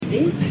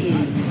This is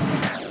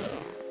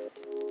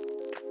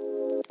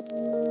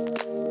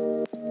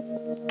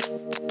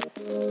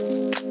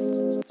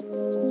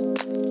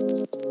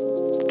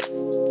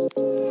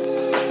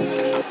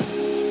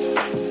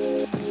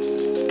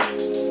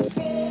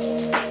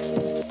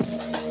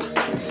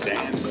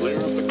Stand clear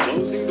of the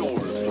closing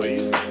doors,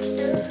 please.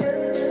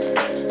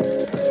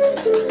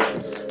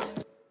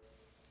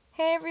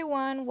 Hey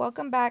everyone,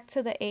 welcome back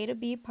to the A to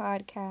B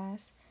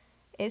podcast.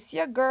 It's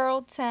your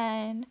girl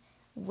Tenn,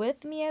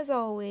 with me as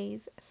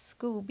always,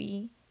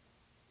 Scooby,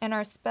 and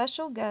our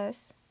special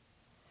guest,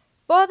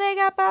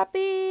 Bodega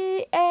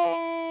Papi.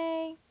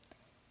 Hey!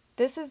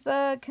 This is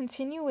the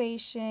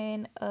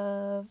continuation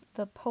of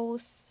the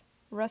post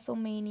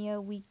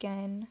Wrestlemania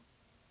weekend.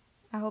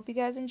 I hope you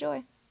guys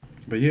enjoy.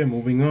 But yeah,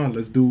 moving on.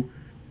 Let's do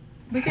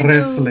We could do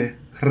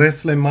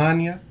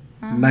Wrestlemania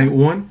night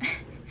one.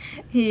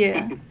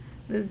 Yeah,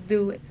 let's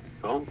do it.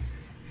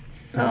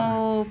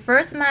 So,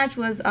 first match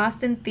was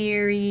Austin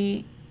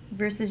Theory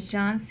versus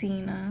John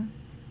Cena.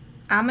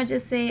 I'ma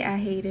just say I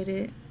hated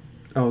it.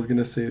 I was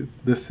gonna say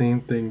the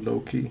same thing, low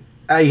key.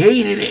 I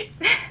hated it.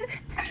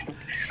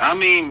 I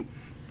mean,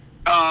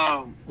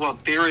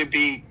 Theory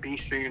beat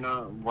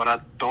Cena. What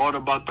I thought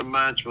about the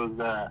match was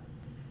that,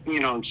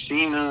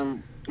 Cena,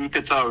 you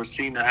could tell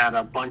Cena had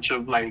a bunch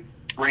of,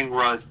 ring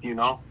rust,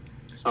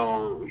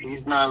 So,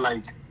 he's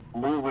not,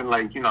 moving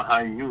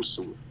how he used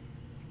to.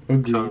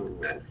 Agreed.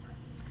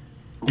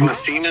 So,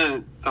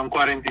 Cena, some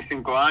 45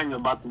 años,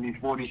 about to be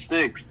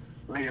 46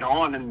 later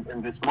on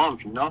in this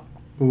month,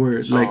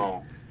 Word.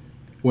 So,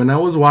 when I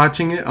was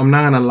watching it, I'm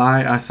not gonna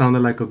lie, I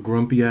sounded like a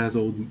grumpy ass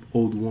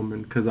old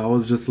woman because I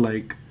was just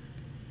like,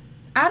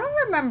 I don't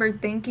remember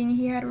thinking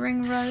he had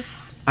ring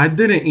rust. I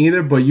didn't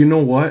either. But you know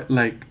what?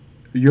 You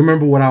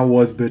remember what I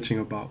was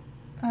bitching about?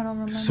 I don't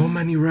remember. So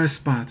many rest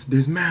spots.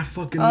 There's mad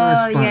fucking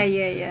rest spots. Oh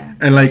yeah.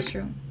 And That's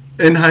true.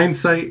 in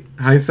hindsight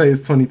is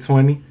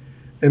 2020.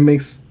 It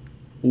makes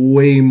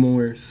way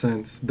more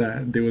sense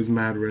that there was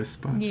mad rest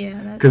spots.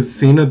 Yeah. Because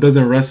Cena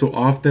doesn't wrestle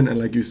often, and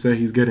like you said,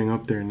 he's getting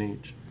up there in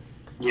age.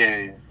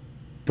 yeah.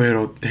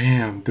 But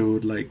damn,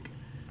 dude,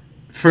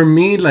 for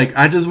me,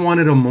 I just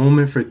wanted a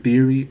moment for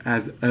Theory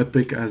as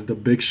epic as the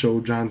Big Show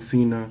John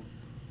Cena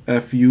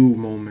FU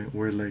moment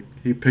where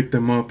he picked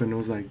him up and it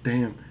was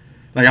damn.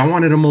 I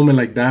wanted a moment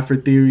like that for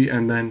Theory,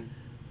 and then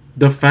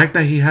the fact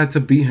that he had to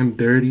beat him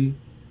dirty.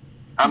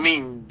 I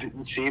mean,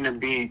 Cena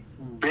beat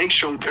Big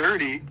Show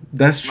dirty.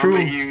 That's true.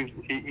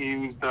 Remember he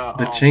used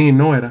the chain,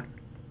 no era.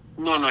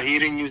 No, he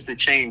didn't use the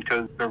chain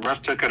because the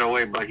ref took it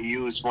away, but he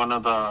used one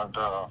of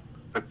the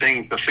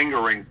things, the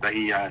finger rings that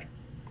he had.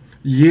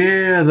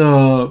 Yeah,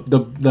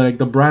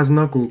 the brass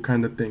knuckle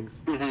kind of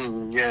things.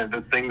 Mm-hmm, yeah,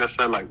 the thing that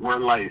said we're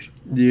life.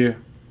 Yeah.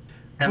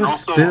 And But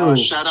also, still.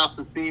 shout out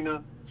to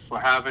Cena for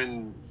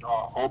having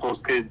all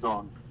those kids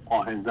on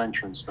his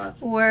entrance, man.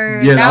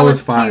 Yeah, that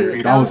was fire.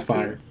 cute. That was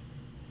fire.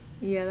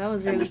 Yeah, that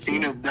was really And the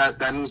cute. Cena,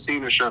 that new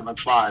Cena shirt looked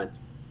fire.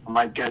 I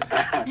might get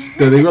that.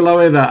 Te digo la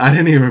verdad, I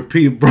didn't even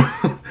peep, bro.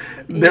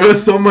 There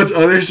was so much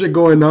other shit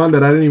going on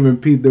that I didn't even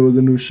peep there was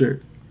a new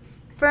shirt.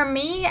 For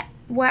me,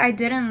 what I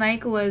didn't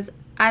like was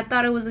I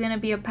thought it was going to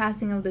be a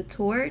passing of the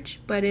torch,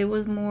 but it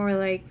was more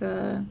like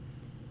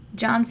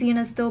John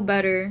Cena's still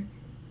better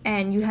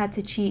and you had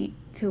to cheat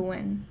to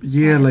win.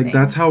 Yeah,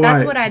 that's how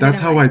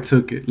I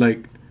took it,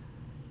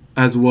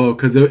 as well,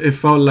 because it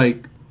felt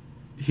like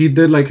he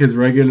did his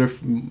regular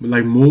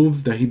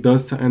moves that he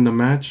does to end the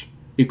match.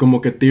 Y como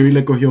que Theory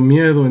le cogió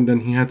miedo, and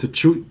then he had to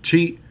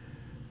cheat,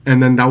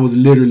 and then that was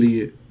literally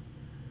it.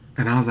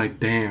 And I was like,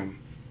 damn.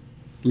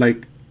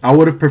 I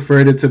would have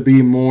preferred it to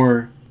be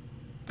more,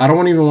 I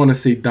don't even want to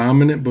say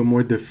dominant, but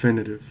more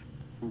definitive.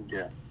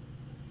 Yeah.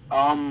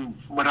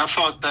 But I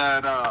thought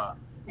that,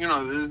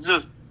 it's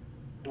just,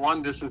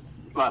 this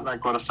is,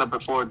 like what I said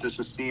before, this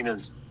is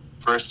Cena's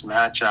first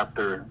match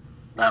after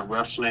not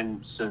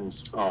wrestling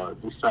since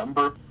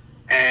December.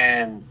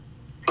 And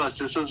plus,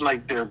 this is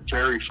their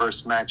very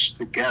first match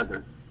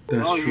together.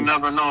 That's true. You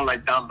never know,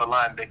 down the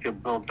line, they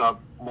could build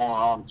up more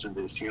onto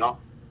this,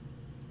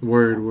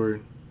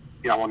 Word.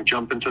 Yeah, I want to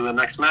jump into the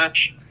next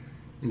match.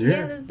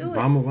 Yeah, let's do it.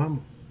 Vamos. All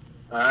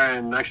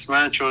right, next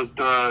match was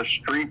the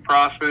Street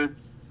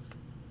Profits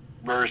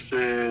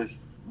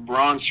versus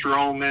Braun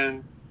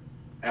Strowman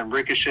and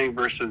Ricochet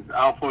versus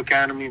Alpha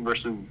Academy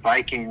versus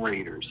Viking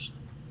Raiders.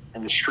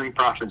 And the Street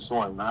Profits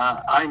won.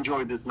 I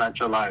enjoyed this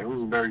match a lot. It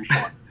was very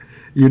fun.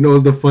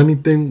 It's the funny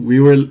thing.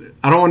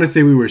 I don't want to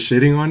say we were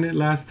shitting on it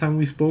last time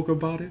we spoke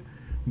about it,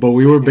 but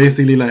we were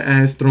basically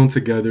it's thrown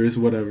together. It's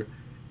whatever.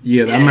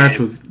 Yeah, that match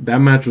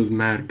was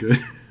mad good.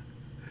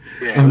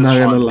 Yeah, I'm not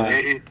gonna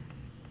lie.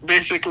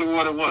 Basically,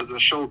 what it was, a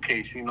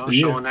showcase,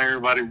 showing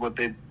everybody what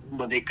they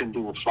can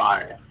do with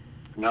fire,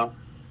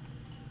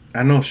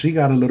 I know she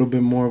got a little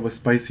bit more of a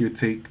spicier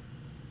take.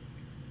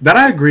 That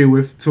I agree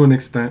with to an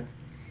extent.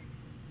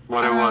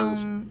 What it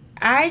was.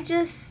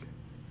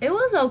 It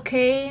was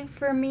okay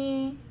for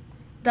me.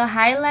 The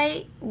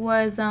highlight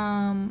was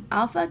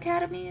Alpha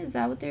Academy. Is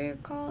that what they're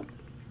called?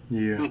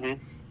 Yeah.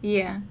 Mm-hmm.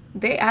 Yeah,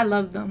 I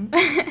love them.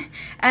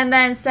 And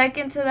then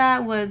second to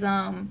that was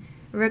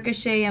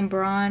Ricochet and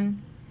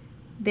Braun,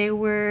 they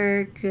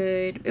were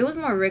good. It was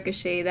more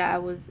Ricochet that I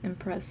was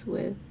impressed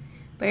with.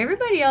 But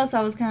everybody else,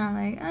 I was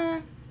kind of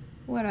like,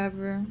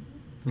 whatever.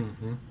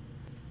 Mm-hmm.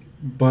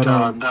 But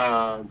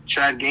the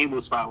Chad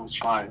Gable spot was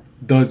fine.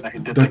 The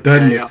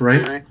deadlift,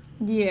 right? Theory.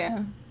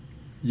 Yeah.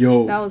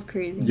 Yo, that was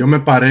crazy. Yo me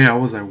paré. I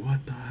was like,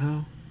 what the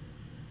hell?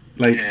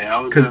 Like, yeah, I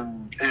was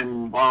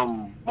in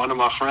one of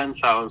my friend's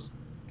house,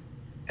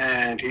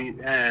 and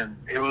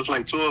it was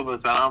like two of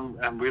us,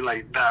 and we're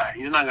like, nah,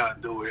 he's not gonna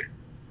do it.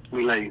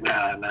 We like,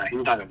 nah,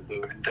 he's not gonna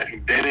do it. And then he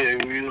did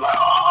it, and we was like,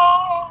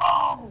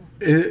 oh.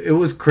 It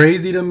was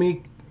crazy to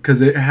me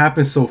because it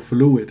happened so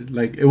fluid.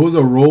 Like, it was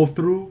a roll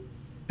through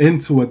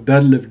into a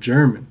deadlift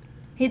German.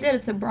 He did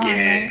it to Braun,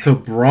 right? To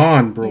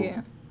Braun, bro.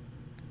 Yeah.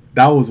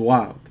 That was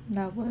wild.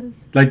 That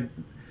was. Like,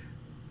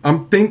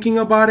 I'm thinking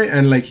about it,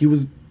 and like, he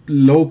was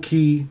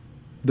low-key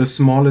the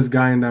smallest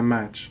guy in that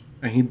match.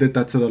 And he did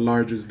that to the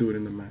largest dude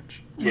in the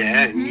match.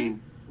 Yeah,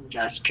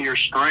 that's pure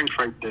strength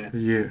right there.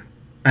 Yeah.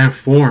 And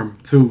form,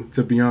 too,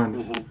 to be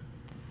honest. Mm-hmm.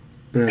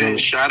 But, and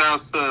shout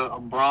outs to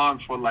Braun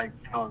for like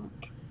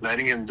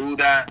letting him do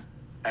that,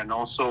 and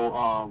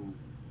also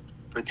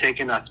for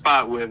taking that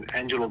spot with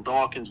Angelo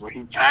Dawkins where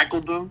he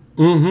tackled him.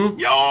 Mm-hmm.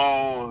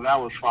 Yo, that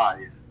was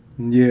fire.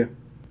 Yeah,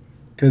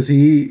 because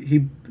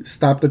he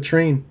stopped the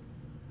train.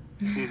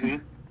 Mm-hmm.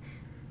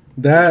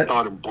 That he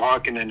started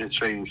barking in his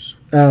face.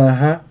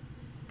 And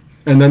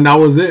then that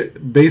was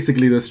it.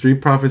 Basically, the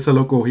Street Profits se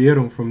lo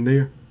cogieron from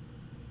there.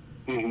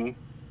 Mm-hmm.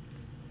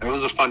 It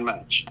was a fun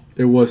match.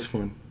 It was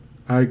fun.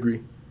 I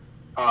agree.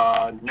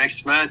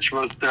 Next match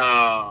was do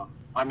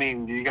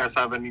you guys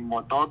have any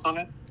more thoughts on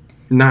it?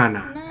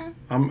 Nah.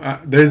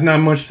 There's not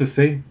much to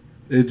say.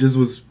 It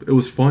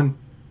was fun.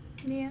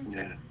 Yeah.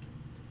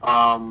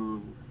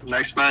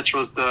 Next match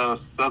was the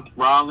Seth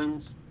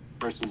Rollins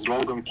versus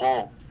Logan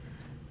Paul.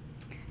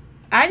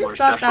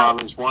 Seth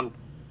Rollins won.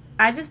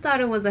 I just thought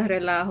it was a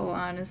relajo,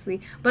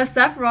 honestly. But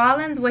Seth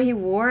Rollins, what he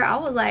wore, I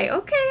was like,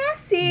 okay, I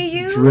see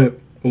you.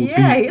 Drip.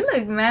 Yeah, he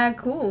looked mad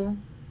cool.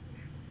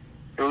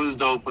 It was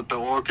dope with the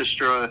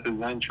orchestra,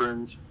 his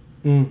entrance.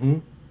 Mm-hmm.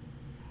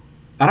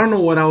 I don't know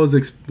what I was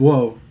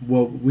well,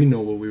 we know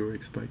what we were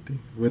expecting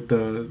with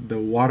the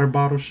water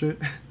bottle shit,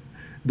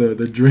 the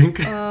drink.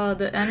 Oh,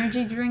 the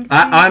energy drink.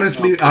 I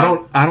honestly, I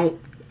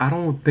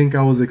don't think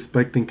I was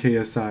expecting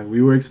KSI.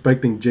 We were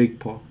expecting Jake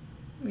Paul.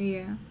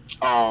 Yeah.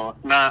 Oh,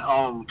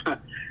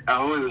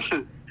 I was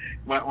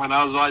when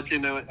I was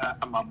watching it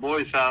at my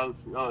boy's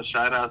house. Oh,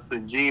 shout outs to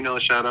Gino,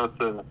 shout outs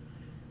to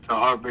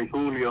Heartbreak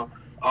Julio.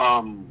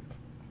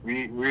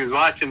 We was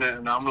watching it,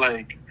 and I'm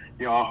like,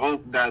 yo, I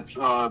hope that's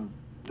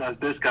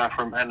this guy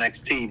from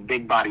NXT,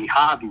 Big Body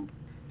Hobby,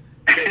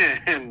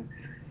 and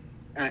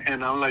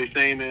I'm like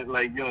saying it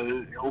like,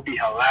 yo, it'll be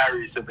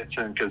hilarious if it's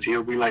him, because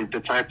he'll be like the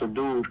type of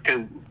dude.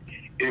 Because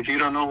if you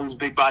don't know who's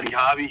Big Body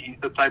Hobby,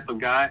 he's the type of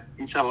guy.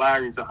 He's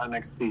hilarious at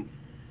NXT.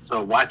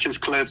 So watch his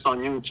clips on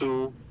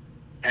YouTube,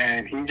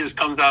 and he just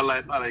comes out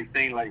like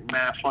saying like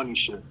mad funny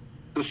shit.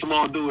 The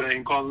small dude, and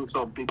he calls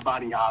himself Big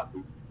Body Hobby.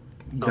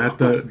 So,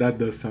 that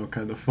does sound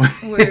kind of funny.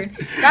 Weird.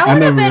 That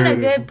would have been a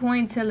good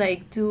point to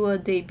like do a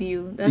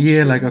debut. That's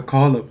true. Like a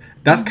call up.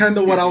 That's kind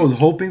of what I was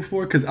hoping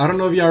for, because I don't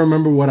know if y'all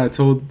remember what I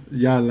told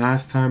y'all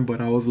last time, but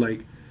I was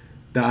like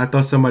that I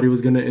thought somebody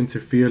was gonna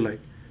interfere, like,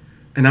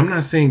 and I'm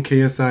not saying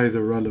KSI is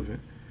irrelevant,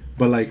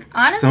 but like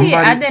honestly,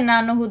 I did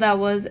not know who that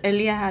was.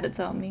 Elia had to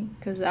tell me,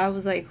 because I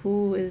was like,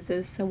 who is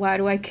this? Why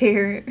do I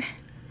care?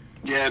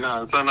 Yeah,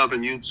 no, it's another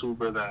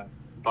YouTuber that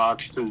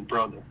boxed his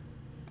brother.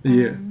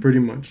 Yeah, pretty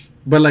much.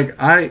 But like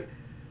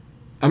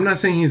I'm not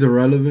saying he's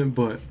irrelevant,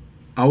 but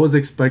I was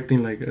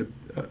expecting like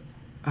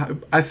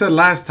I said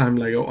last time,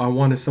 like, I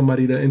wanted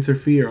somebody to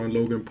interfere on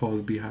Logan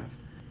Paul's behalf,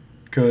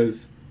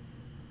 because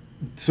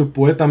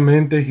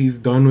supuestamente he's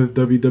done with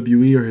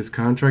WWE, or his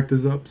contract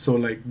is up. So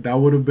like that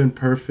would have been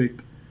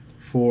perfect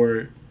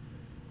for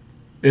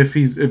if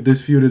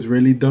this feud is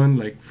really done,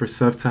 like for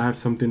Seth to have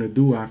something to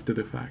do after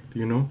the fact,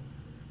 you know?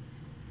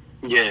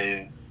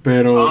 Yeah.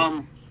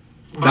 Pero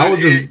that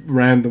was just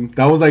random.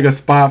 That was like a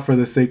spot for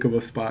the sake of a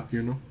spot,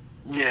 you know?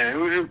 Yeah,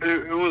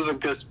 it was a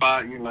good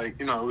spot. It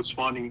was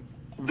funny.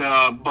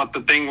 But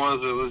the thing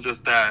was, it was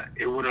just that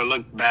it would have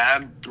looked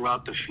bad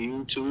throughout the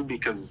feud too,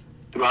 because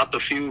throughout the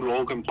feud,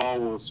 Logan Paul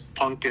was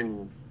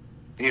punking,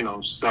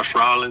 Seth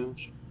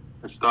Rollins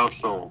and stuff.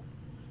 So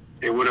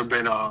it would have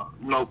been a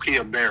low-key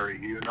a bury,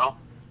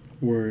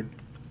 Word.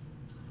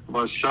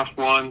 But Seth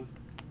won,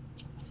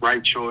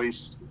 right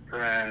choice,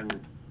 and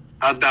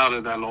I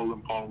doubted that Logan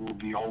Paul will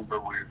be over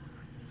with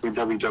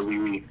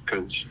WWE,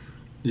 because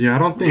I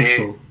don't think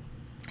so.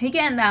 He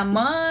getting that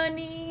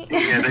money.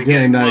 Yeah, they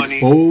getting that money.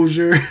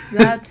 Exposure.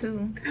 That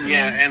too.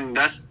 Yeah, and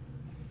that's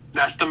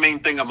the main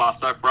thing about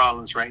Seth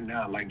Rollins right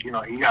now. Like, he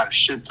got a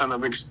shit ton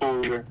of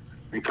exposure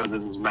because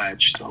of this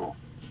match. So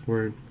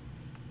word.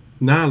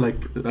 Nah,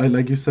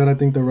 like you said, I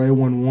think the right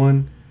one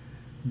won.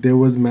 There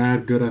was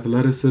mad good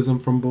athleticism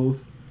from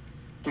both.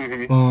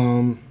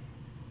 Mm-hmm.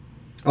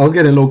 I was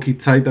getting low-key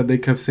tight that they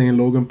kept saying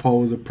Logan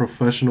Paul was a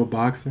professional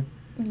boxer.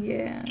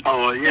 Yeah.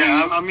 Oh,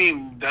 yeah. I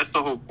mean, that's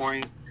the whole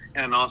point.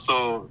 And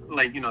also,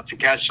 like, to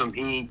catch some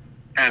heat.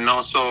 And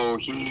also,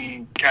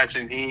 he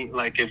catching heat,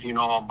 like, if you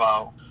know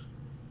about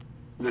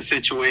the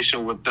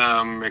situation with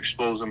them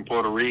exposing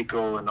Puerto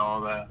Rico and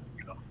all that,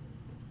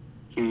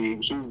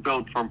 he's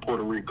built from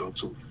Puerto Rico,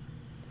 too.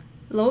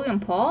 Logan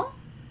Paul?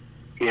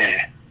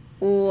 Yeah.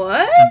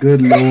 What?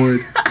 Good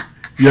Lord.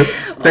 Yep.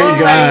 Thank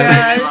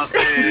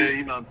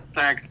God.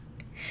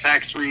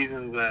 Tax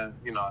reasons, and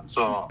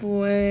so.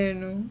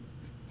 Bueno.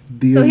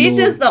 Dear so he's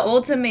Lord. just the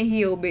ultimate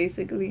heel,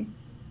 basically.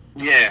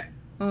 Yeah.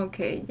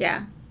 Okay.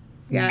 Yeah.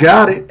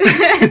 Got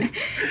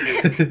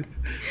it.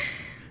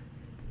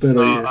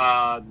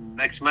 So,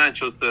 next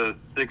match was the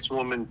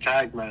 6-woman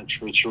tag match,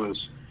 which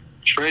was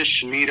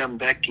Trish, Lita, and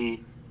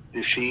Becky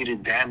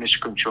defeated Damage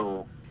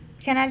Control.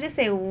 Can I just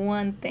say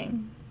one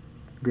thing?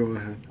 Go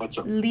ahead. What's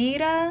up?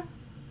 Lita.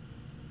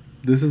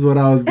 This is what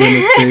I was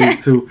gonna say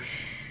too.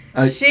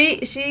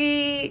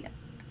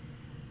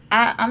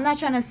 I'm not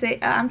trying to say.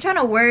 I'm trying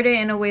to word it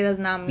in a way that's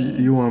not me.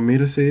 You want me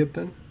to say it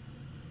then?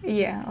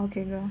 Yeah.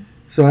 Okay. Go.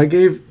 So I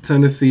gave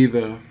Tennessee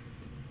the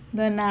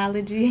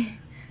analogy.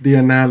 The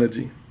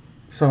analogy.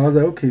 So I was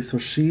like, okay, so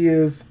she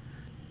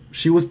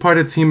was part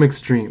of Team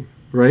Extreme,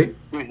 right?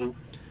 Mm-hmm.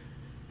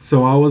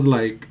 So I was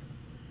like,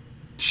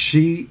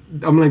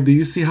 I'm like, do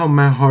you see how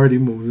Matt Hardy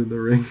moves in the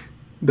ring?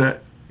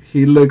 That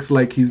he looks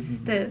like he's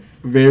stiff.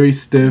 Very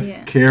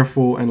stiff,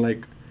 careful, and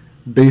like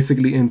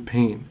basically in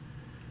pain.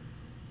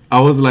 I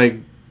was like,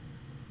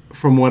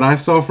 from what I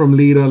saw from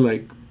Lita,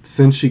 like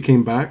since she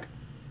came back,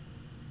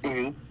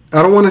 mm-hmm.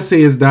 I don't want to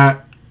say it's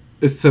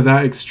to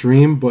that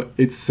extreme, but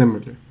it's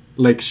similar.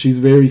 Like she's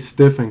very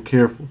stiff and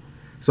careful.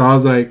 So I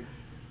was like,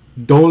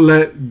 don't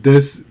let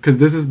this, because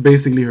this is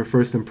basically her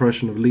first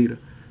impression of Lita.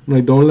 I'm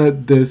like, don't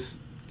let this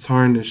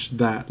tarnish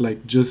that.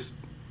 Like, just,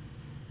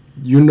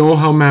 you know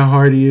how Matt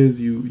Hardy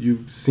is.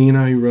 You've seen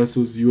how he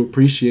wrestles. You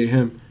appreciate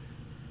him.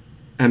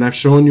 And I've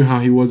shown you how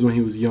he was when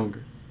he was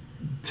younger.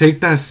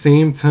 Take that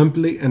same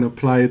template and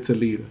apply it to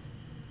Lita.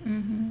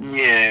 Mm-hmm.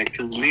 Yeah,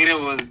 because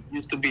Lita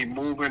used to be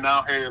moving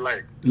out here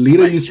like...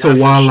 Lita used to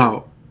wild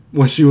out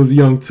when she was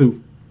young,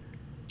 too.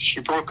 She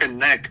broke her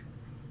neck.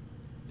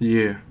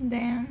 Yeah.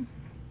 Damn.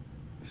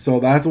 So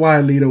that's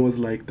why Lita was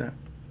like that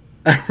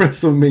at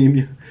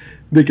WrestleMania.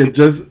 They could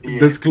just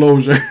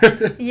disclosure.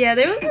 Yeah,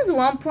 there was this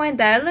one point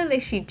that it looked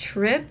like she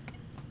tripped.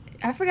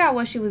 I forgot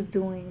what she was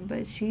doing,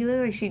 but she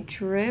looked like she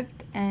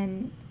tripped,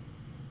 and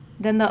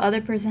then the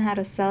other person had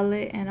to sell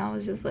it, and I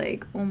was just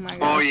like, oh my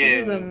god,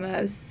 this is a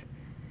mess.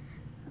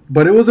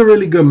 But it was a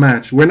really good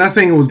match. We're not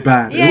saying it was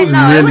bad. Yeah, it was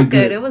really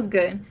good. It was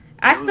good.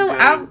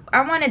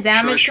 I wanted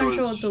Damage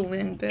Control to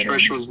win better.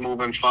 Trish was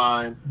moving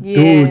fine. Yeah.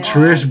 Dude,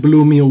 Trish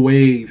blew me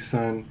away,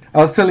 son. I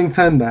was telling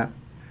Tenn that.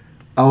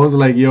 I was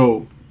like,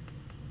 yo.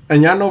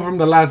 And y'all know from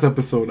the last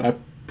episode, I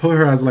put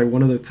her as like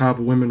one of the top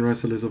women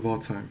wrestlers of all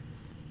time.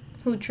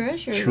 Who,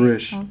 Trish? Or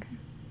Trish. Okay.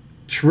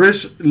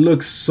 Trish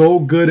looks so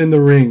good in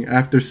the ring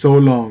after so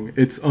long.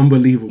 It's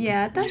unbelievable.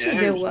 Yeah, I thought she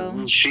did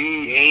well.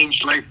 She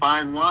aged like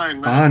fine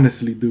wine, man.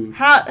 Honestly, dude.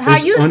 How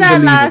you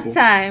said last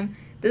time,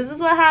 this is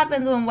what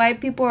happens when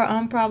white people are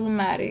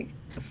unproblematic.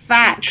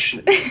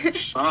 Facts.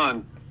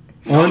 Son.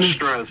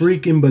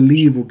 Unfreaking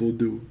believable,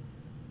 dude.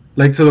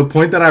 Like, to the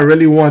point that I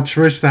really want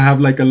Trish to have,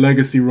 like, a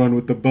legacy run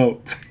with the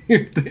belt. Nah,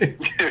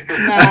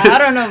 I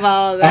don't know about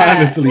all that.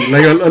 Honestly,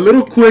 like, a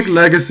little quick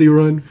legacy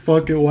run.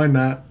 Fuck it, why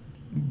not?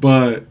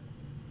 But,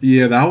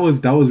 yeah, that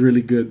was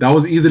really good. That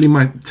was easily,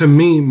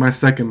 my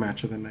second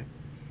match of the night.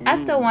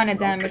 I still wanted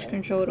Damage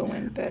Control to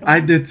win better. I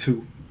did,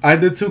 too,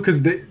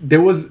 because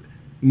there was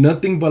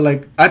nothing but,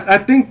 like... I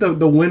think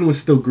the win was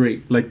still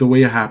great, like, the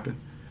way it happened.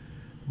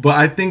 But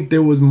I think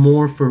there was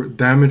more for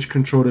Damage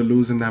Control to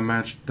lose in that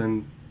match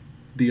than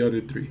the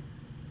other three.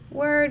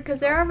 Word,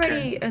 because they're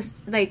already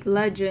like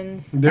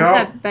legends.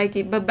 Except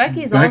Becky, but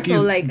Becky's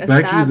also like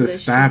established. Becky's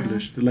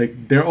established. You know?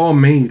 Like, they're all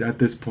made at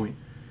this point,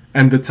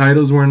 and the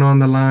titles weren't on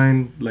the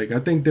line. Like, I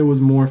think there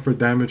was more for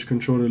Damage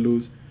Control to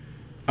lose.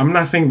 I'm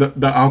not saying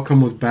the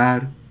outcome was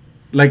bad.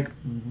 Like,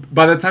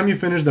 by the time you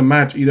finish the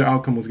match, either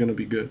outcome was gonna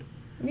be good.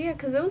 Yeah,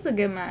 because it was a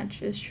good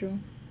match. It's true.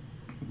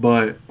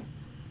 But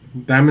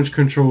Damage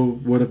Control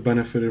would have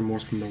benefited more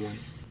from the win.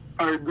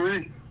 I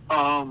agree.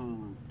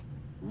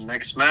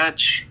 Next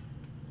match.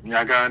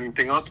 Y'all got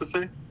anything else to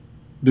say?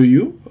 Do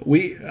you?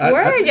 I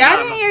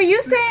didn't hear you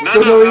saying.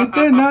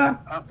 No.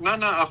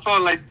 I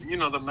felt like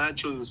the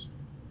match was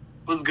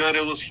good.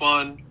 It was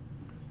fun.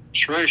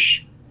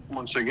 Trish,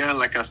 once again,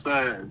 like I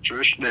said,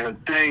 Trish did her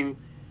thing.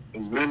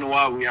 It's been a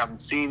while. We haven't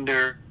seen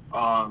her.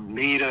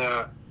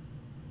 Lita.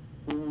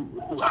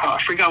 I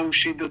forgot who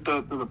she did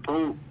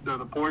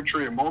the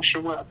poetry in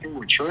motion with. I think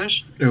with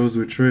Trish. It was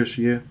with Trish,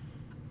 yeah.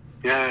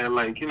 Yeah,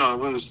 like, it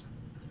was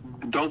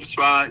a dope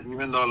spot,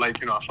 even though,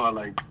 like, I felt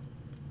like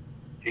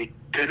it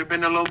could have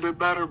been a little bit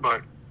better,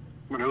 but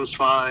it was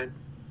fine.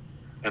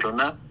 I don't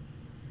know.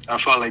 I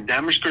felt like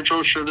Damage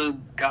Control should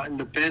have gotten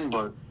the pin,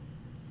 but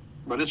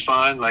it's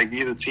fine. Like,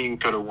 either team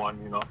could have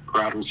won,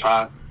 Crowd was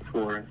hot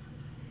for it.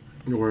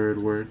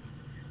 Word.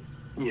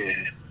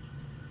 Yeah.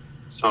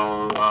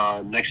 So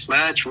next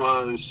match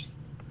was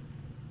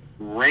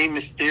Rey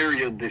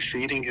Mysterio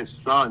defeating his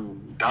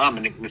son,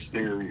 Dominic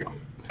Mysterio.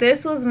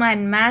 This was my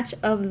match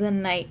of the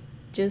night.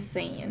 Just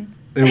saying.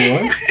 It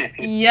was?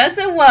 Yes,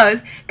 it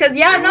was. Because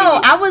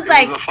I was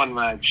like... It was a fun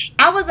match.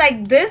 I was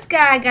like, this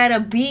guy gotta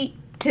beat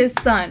his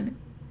son.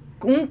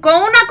 Con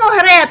una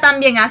correa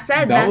también. I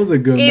said that. That was a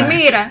good y match.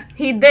 Mira,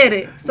 he did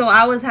it. So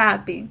I was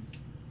happy.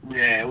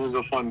 Yeah, it was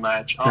a fun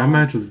match. That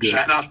match was good.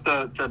 Shout outs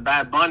to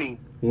Bad Bunny.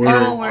 Word.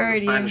 Oh, On word,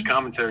 the Spanish yeah.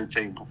 commentary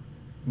table.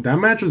 That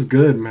match was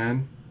good,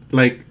 man.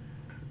 Like,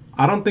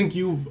 I don't think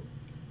you've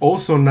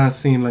also not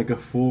seen like a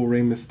full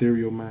Rey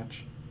Mysterio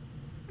match.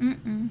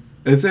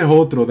 Ese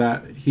otro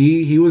that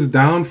he was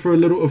down for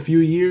a few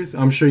years.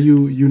 I'm sure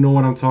you know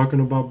what I'm talking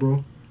about,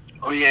 bro.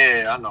 Oh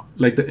yeah, I know.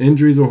 Like the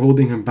injuries were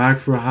holding him back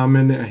for a hot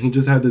minute, and he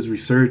just had this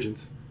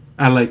resurgence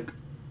at like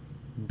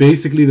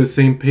basically the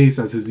same pace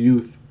as his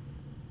youth,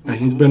 and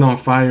he's been on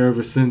fire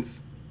ever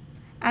since.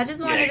 I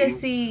just wanted to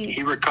see...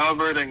 He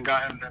recovered and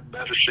got in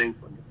better shape.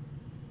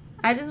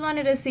 I just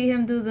wanted to see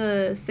him do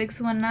the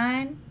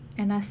 619,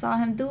 and I saw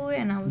him do it,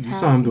 and I was happy. You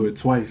saw him do it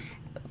twice.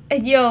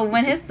 Yo,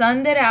 when his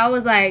son did it, I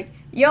was like,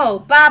 yo,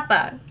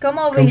 Papa, come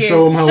over Come here.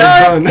 show him how it's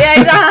done.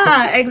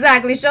 Yeah,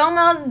 exactly. Show him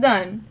how it's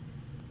done.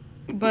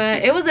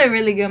 But it was a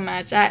really good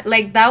match. That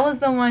was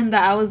the one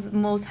that I was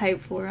most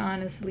hyped for,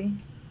 honestly.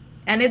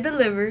 And it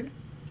delivered.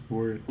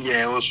 Word.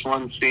 Yeah, it was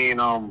fun seeing.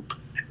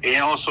 It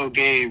also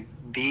gave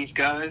these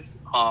guys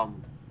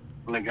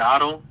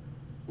Legado,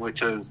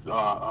 which is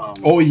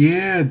oh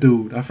yeah,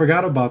 dude, I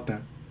forgot about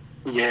that.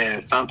 Yeah,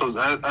 Santos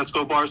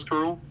Escobar's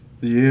crew.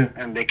 Yeah.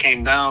 And they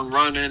came down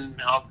running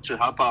to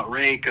help out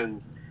Ray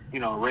because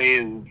Ray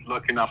is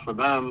looking out for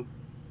them,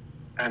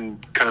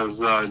 and because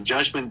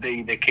Judgment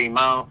Day they came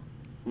out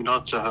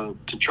to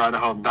try to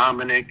help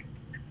Dominic,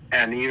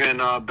 and even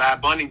Bad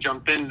Bunny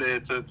jumped in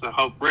there to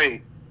help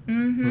Ray.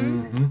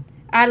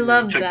 I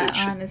love that,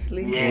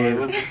 honestly. Yeah, it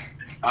was.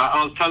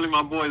 I was telling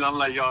my boys, I'm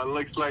like, yo, it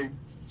looks like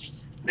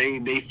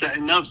they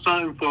setting up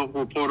something for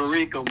Puerto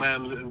Rico,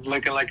 man. It's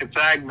looking like a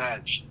tag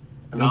match.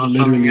 And I was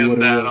telling him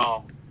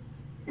that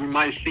you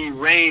might see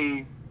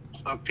Ray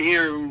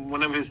appear in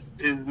one of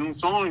his new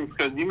songs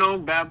because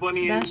Bad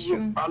Bunny is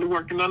probably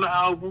working on the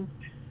album.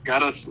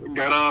 Got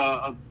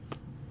a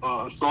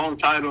song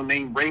title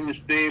named Rey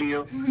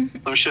Mysterio,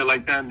 some shit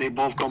like that. And they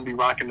both gonna be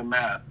rocking the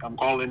mask. I'm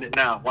calling it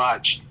now.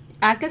 Watch.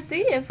 I could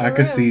see it. I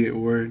could see it.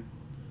 Word.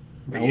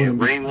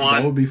 Ray won.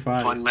 That would be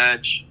fine. Fun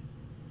match.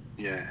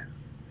 Yeah.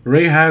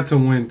 Ray had to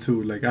win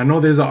too. Like I know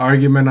there's an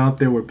argument out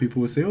there where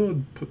people would say,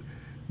 "Oh,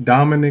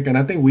 Dominic," and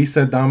I think we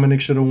said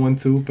Dominic should have won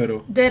too.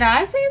 Pero did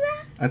I say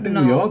that? I think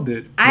we all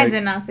did. I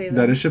did not say that.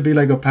 That it should be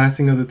like a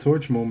passing of the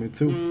torch moment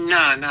too.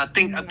 Nah. I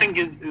think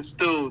it's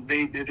still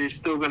they're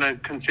still gonna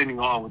continue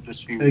on with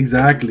this feud.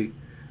 Exactly.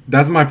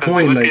 That's my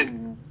point. Like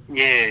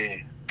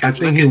I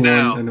think he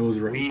won, and it was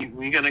right.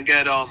 We're gonna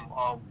get a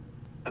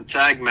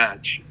tag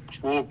match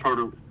for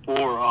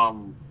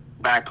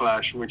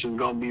Backlash, which is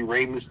gonna be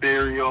Rey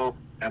Mysterio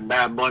and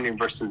Bad Bunny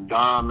versus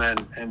Dom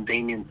and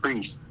Damian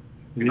Priest.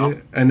 You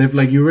know? And if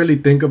you really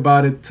think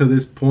about it, to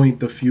this point,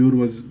 the feud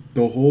was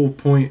the whole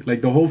point.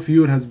 Like the whole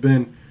feud has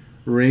been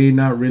Ray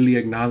not really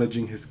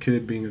acknowledging his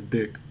kid being a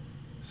dick.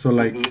 So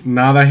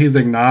now that he's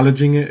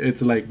acknowledging it,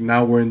 it's like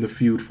now we're in the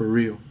feud for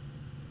real.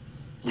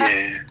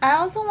 Yeah. I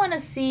also want to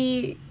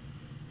see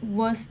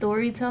what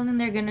storytelling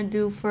they're gonna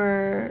do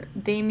for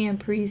Damian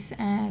Priest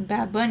and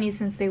Bad Bunny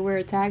since they were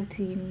a tag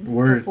team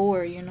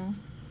before. Yeah,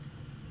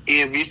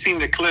 have you seen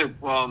the clip?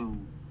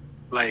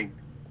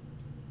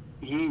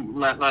 He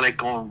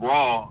like on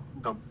Raw,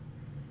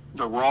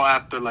 the Raw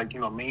after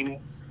Mania,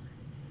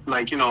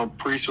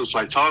 Priest was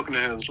talking to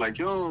him, was like,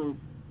 yo,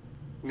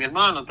 mi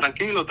hermano,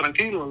 tranquilo,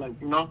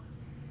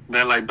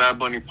 Then Bad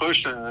Bunny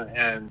pushed him,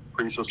 and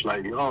Priest was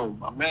like, yo,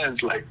 my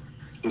man's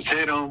just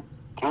hit him,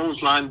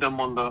 clotheslined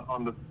them on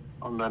the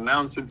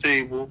announcer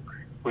table,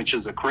 which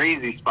is a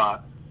crazy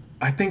spot.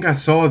 I think I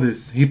saw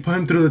this. He put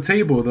him through the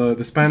table,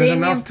 the Spanish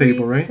announce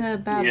table, right?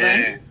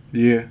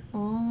 Yeah.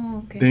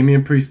 Oh, okay.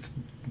 Damian Priest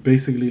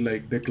basically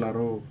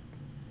declaró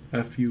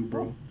F you,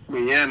 bro.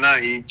 But yeah,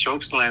 he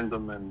chokeslammed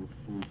him and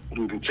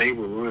through the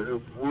table.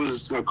 It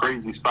was a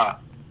crazy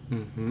spot.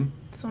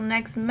 So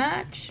next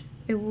match,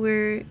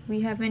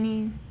 we have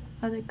any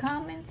other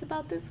comments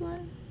about this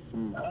one?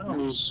 No, it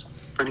was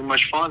pretty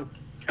much fun.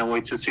 Can't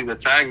wait to see the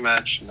tag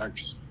match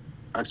next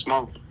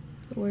month.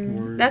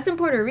 Word. That's in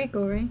Puerto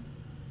Rico, right?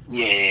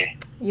 Yeah.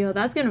 Yo,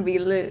 that's gonna be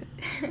lit.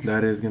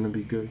 That is gonna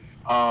be good.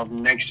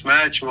 Next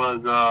match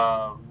was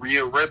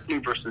Rhea Ripley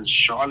versus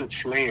Charlotte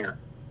Flair,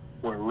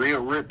 where Rhea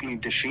Ripley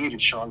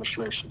defeated Charlotte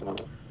Flair for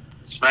the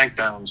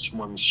SmackDown's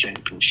Women's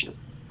Championship.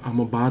 I'm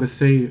about to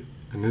say it,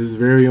 and this is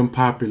very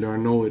unpopular. I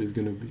know it is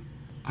gonna be.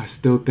 I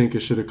still think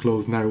it should have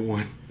closed night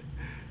one.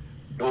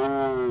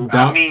 Oh,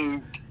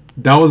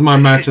 that was my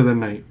match of the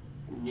night.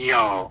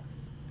 Yo,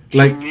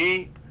 to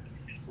me,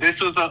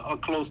 this was a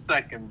close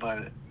second,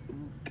 but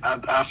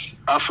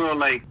I feel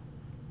like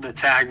the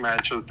tag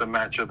match was the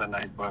match of the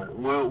night. But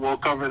we'll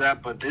cover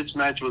that. But this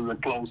match was a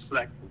close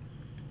second.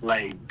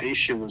 Like, this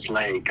shit was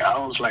like,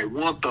 I was like,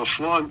 what the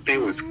fuck? They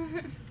was,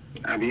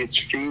 these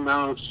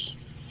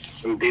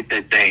females, they did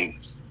their thing.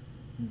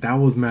 That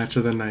was match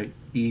of the night,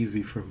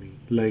 easy for me.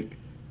 Like,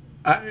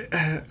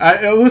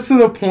 it was to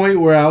the point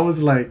where I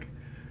was like,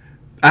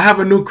 I have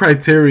a new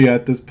criteria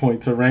at this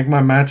point to rank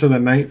my match of the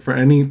night for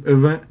any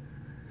event.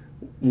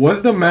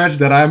 What's the match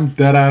that I'm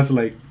dead ass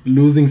like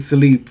losing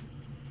sleep,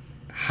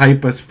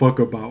 hype as fuck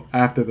about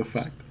after the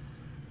fact?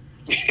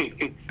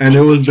 And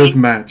it was this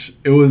match.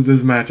 It was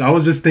this match. I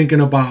was just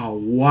thinking about how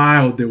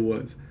wild it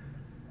was.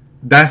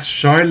 That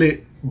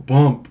Charlotte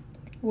bump.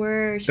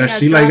 Where she that had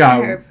she like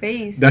got her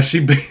face. That she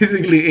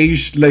basically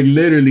ate, like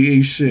literally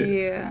ate shit.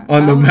 Yeah.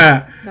 On the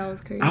mat. That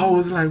was crazy. I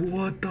was like,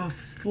 what the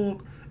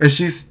fuck? And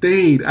she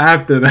stayed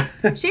after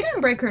that. She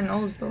didn't break her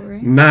nose though,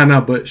 right? Nah,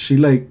 but she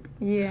like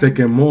se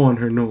quemó on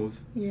her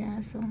nose.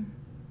 Yeah, so.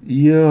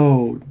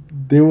 Yo,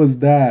 there was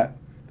that.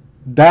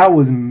 That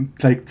was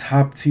like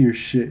top tier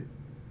shit.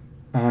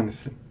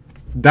 Honestly.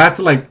 That's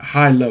like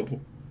high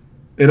level.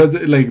 It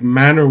doesn't like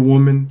man or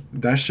woman.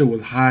 That shit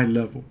was high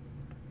level.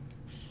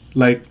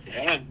 Like,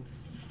 yeah.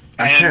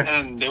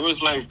 And there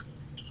was like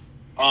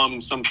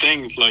some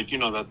things like, you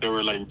know, that they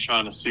were like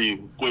trying to see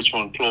which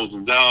one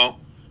closes out.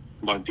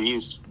 But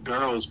these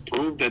girls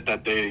proved it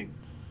that they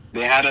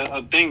had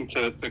a thing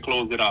to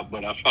close it out.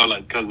 But I felt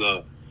like because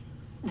of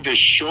the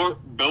short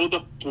build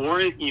up for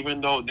it,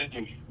 even though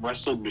they've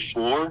wrestled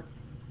before,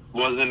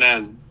 wasn't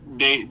as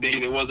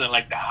they wasn't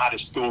like the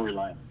hottest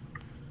storyline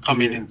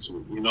coming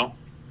into it, you know?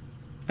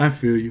 I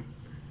feel you.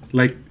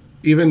 Like,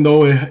 even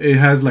though it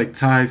has like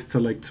ties to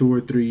like 2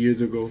 or 3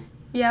 years ago.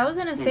 Yeah, I was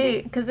gonna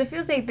say, because it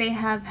feels like they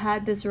have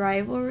had this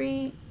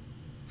rivalry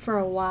for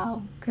a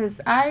while.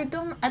 Because I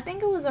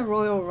think it was a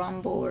Royal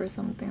Rumble or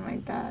something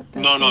like that.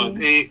 No,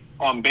 they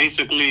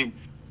basically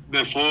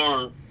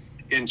before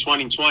in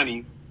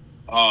 2020,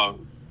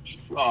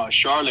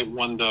 Charlotte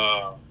won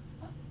the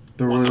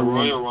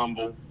Royal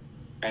Rumble,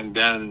 and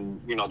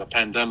then, you know, the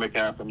pandemic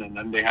happened, and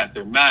then they had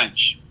their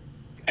match.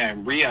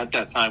 And Rhea at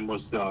that time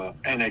was the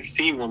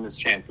NXT Women's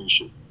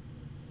Championship.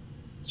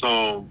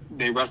 So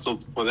they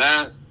wrestled for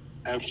that,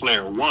 and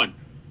Flair won.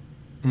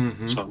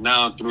 Mm-hmm. So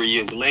now, 3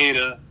 years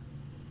later,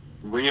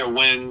 Rhea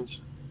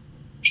wins.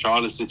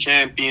 Charlotte's the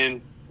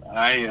champion.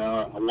 I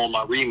want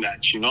my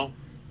rematch, you know?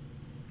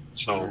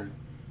 So,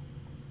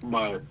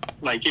 but,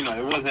 like, you know,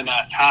 it wasn't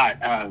as hot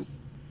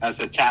as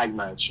a tag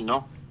match, you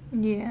know?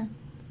 Yeah.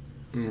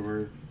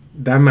 Mm-hmm.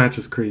 That match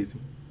was crazy.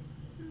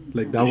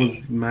 Like, that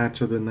was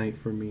match of the night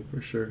for me, for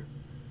sure.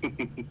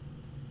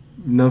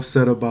 Enough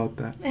said about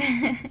that.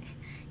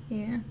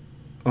 Yeah.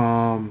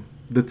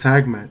 The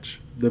tag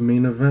match. The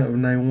main event of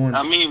night one.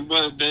 I mean,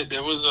 but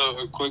there was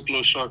a quick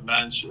little short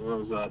match. It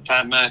was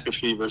Pat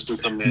McAfee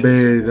versus the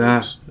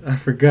Miz. I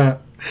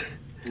forgot.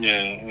 Yeah.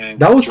 And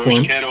that was George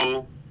fun.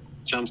 Kittle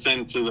jumps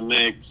into the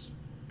mix,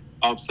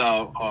 helps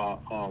out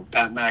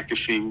Pat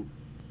McAfee.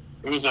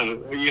 It was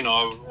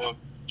a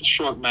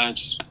short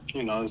match.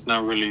 You know, it's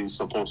not really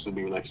supposed to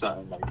be like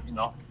something like, you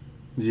know.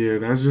 Yeah,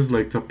 that's just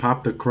like to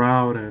pop the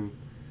crowd, and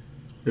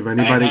if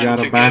anybody got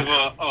to a back, give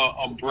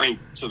a break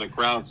to the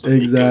crowd. So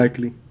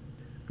exactly.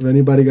 If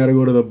anybody got to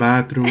go to the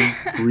bathroom,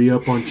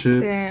 re-up on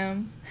chips.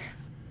 Damn.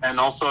 And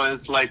also,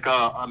 it's like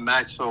a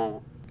match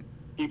so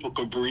people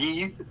could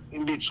breathe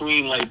in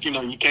between. Like, you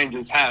know, you can't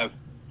just have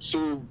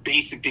two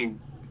basically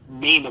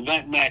main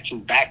event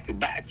matches back to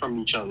back from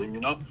each other, you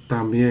know.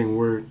 También,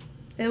 word.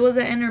 It was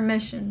an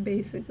intermission,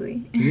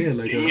 basically. Yeah,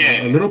 like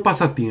a little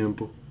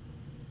pasatiempo.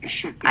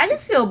 I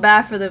just feel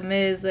bad for the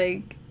Miz.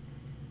 Like,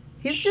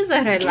 he's just a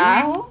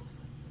relajo.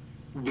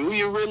 Do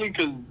you really?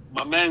 Because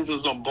my man's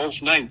was on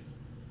both nights,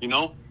 you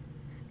know?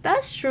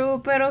 That's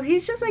true, but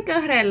he's just like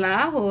a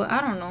relajo.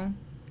 I don't know.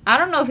 I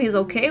don't know if he's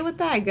okay with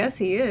that. I guess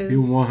he is. He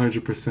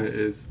 100%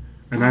 is.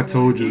 And I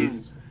told you,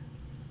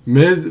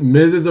 Miz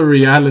is a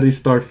reality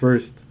star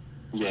first.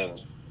 Yeah.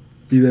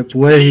 Y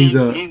después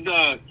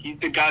he's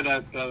the guy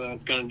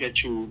that's gonna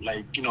get you,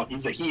 like, you know,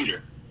 he's a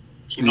heater.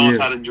 He knows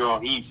how to draw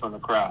heat from the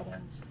crowd,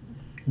 and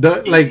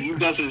he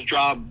does his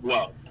job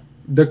well.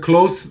 The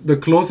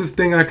closest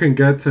thing I can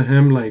get to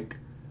him, like,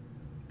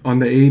 on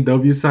the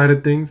AEW side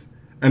of things,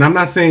 and I'm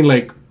not saying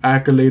like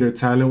accolade or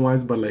talent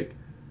wise, but like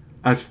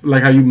as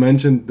like how you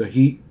mentioned the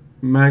Heat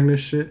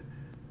Magnus shit,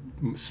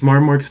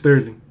 Smart Mark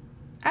Sterling.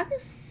 I can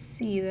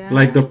see that.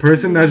 Like the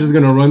person that's just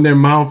gonna run their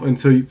mouth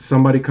until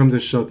somebody comes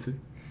and shuts it.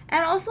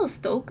 And also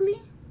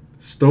Stokely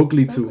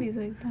too.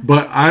 Like that.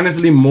 But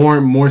honestly,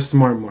 more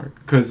Smart Mark,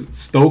 because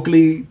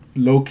Stokely,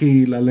 low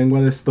key, la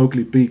lengua de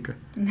Stokely pica.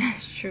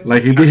 That's true.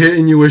 Like he be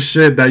hitting you with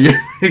shit that you're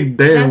like, damn.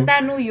 That's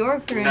that New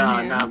Yorker.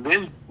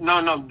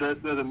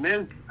 The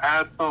Miz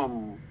has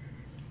some,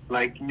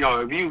 like,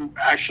 yo, if you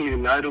actually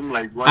let him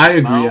like run I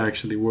agree. mouth,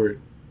 actually, word.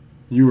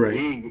 You right.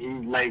 He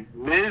like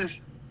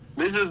Miz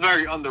is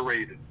very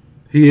underrated.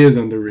 He is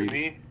underrated. I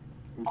mean,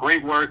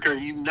 great worker.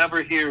 You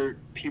never hear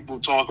people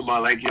talk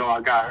about like, yo,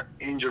 I got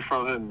injured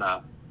from him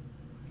now.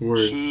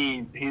 Word.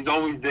 He's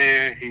always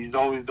there. He's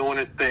always doing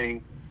his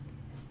thing,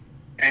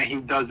 and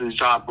he does his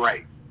job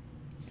right.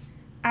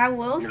 I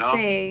will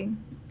say,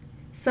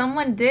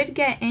 someone did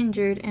get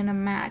injured in a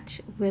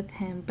match with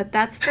him, but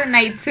that's for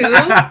night 2.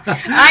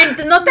 I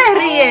no te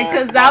ríe,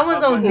 because that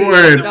was OD.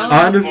 Word,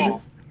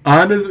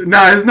 honestly,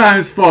 nah, it's not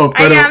his fault.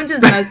 Pero, I'm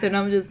just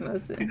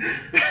messing.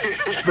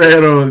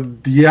 Pero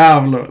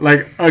diablo,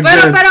 like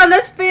again. Pero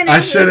let's finish.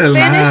 Let's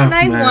finish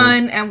night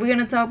man. 1, and we're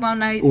gonna talk about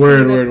night 2.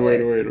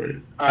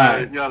 Word. All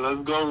right, yo,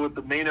 let's go with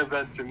the main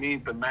event. To me,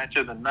 the match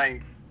of the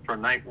night for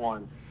night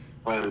 1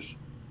 was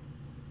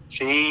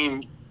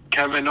Team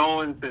Kevin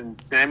Owens and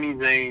Sami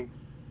Zayn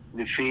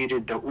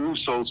defeated the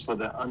Usos for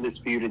the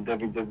undisputed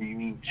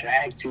WWE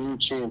Tag Team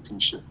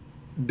Championship.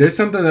 There's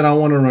something that I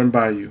want to run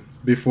by you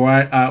before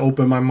I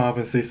open my mouth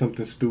and say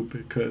something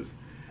stupid, because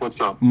what's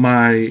up?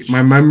 My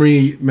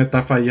memory me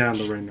está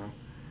fallando right now.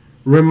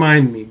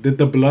 Remind me, did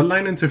the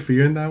Bloodline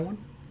interfere in that one?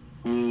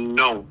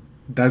 No.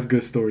 That's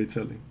good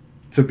storytelling,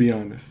 to be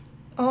honest.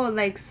 Oh,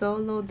 like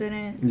Solo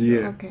didn't?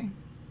 Yeah. Okay.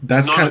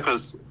 That's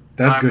because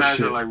that's I good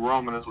imagine shit. like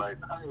Roman is like,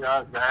 you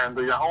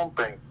handle your own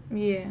thing.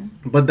 Yeah.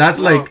 But that's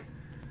like,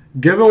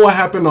 given what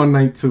happened on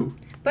night 2.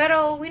 But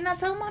we're not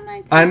talking about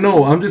night 2. I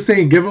know. I'm just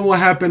saying, given what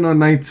happened on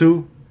night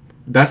 2,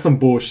 that's some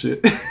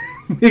bullshit.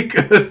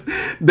 Because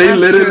they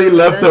literally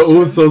left the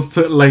Usos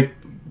to like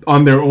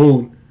on their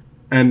own,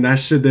 and that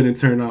shit didn't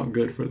turn out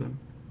good for them.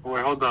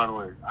 Wait, hold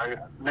on.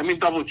 Let me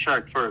double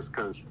check first,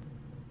 because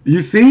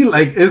you see,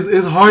 like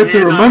it's hard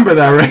to remember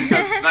that, right?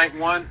 Because night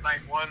one.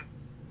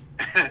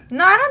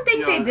 No, I don't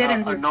think they did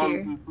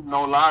interfere.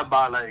 No lie,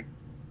 about like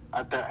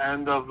at the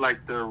end of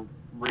like the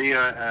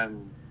Rhea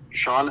and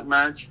Charlotte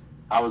match,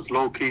 I was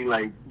low key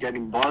like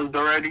getting buzzed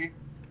already.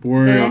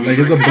 Word, like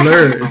it's a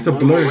blur. It's a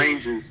blur.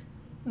 Ranges.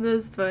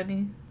 That's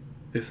funny.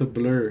 It's a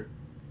blur.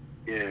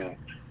 Yeah,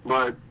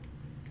 but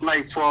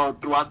like throughout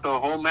the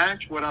whole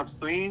match, what I've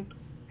seen,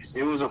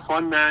 it was a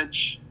fun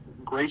match.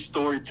 Great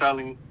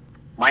storytelling.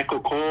 Michael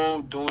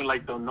Cole doing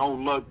like the no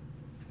look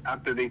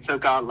after they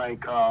took out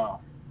like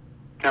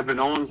Kevin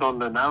Owens on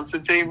the announcer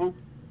table,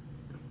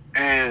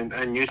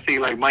 and you see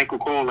like Michael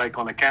Cole like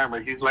on the camera,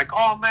 he's like,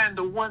 "Oh man,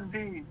 the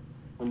 1D."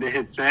 When they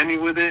hit Sammy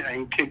with it and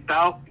he kicked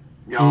out,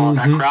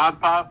 that crowd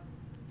pop.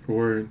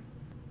 Word,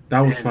 that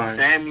was fine.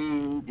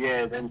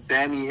 Then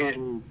Sammy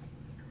hitting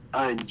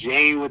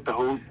Jay with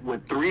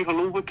 3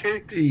 haluva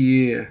kicks.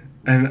 Yeah,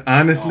 and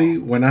honestly,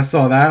 when I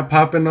saw that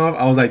popping off,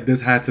 I was like, this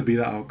had to be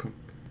the outcome.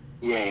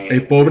 Yeah.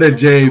 Hey, pobre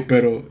Jay,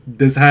 pero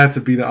this had to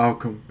be the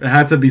outcome. It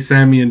had to be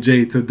Sammy and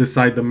Jay to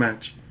decide the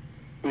match.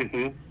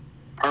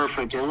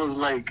 Perfect. It was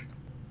like,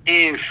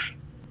 if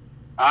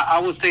I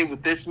would say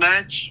with this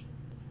match,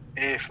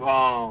 if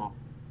Martin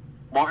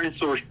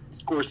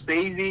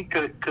Scorsese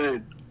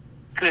could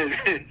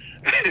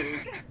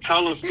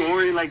tell a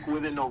story like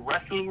within a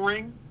wrestling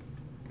ring,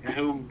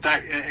 and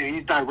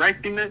he's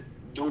directing it,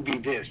 it'll be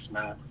this,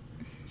 man.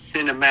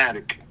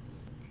 Cinematic.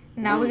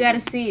 Now we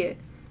gotta see it.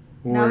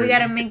 Word. Now we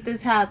gotta make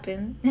this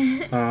happen.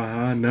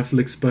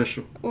 Netflix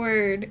special.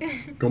 Word.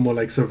 Como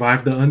like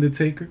Survive the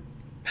Undertaker.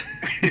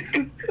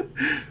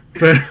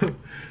 But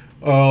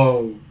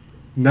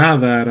now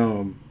that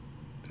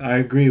I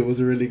agree, it was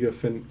a really good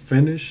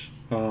finish.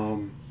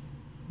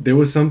 There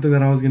was something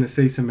that I was gonna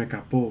say, se me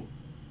capó,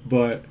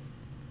 but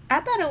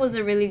I thought it was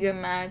a really good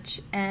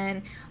match,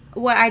 and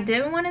what I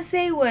didn't want to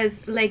say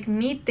was like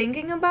me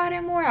thinking about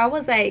it more. I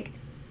was like,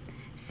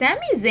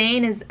 Sami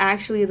Zayn is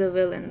actually the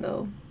villain,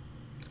 though.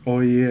 Oh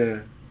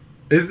yeah,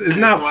 it's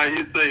not. Why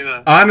you say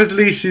that?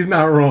 Honestly, she's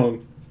not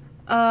wrong.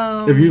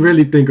 If you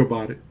really think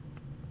about it.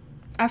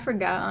 I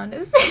forgot,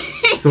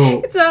 honestly.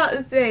 So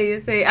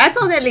say. I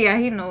told Elia,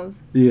 he knows.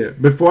 Yeah,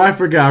 before I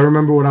forget, I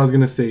remember what I was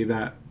gonna say.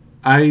 That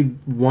I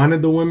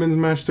wanted the women's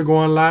match to go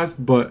on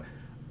last, but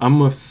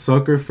I'm a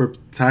sucker for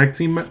tag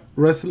team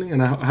wrestling,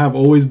 and I have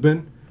always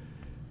been.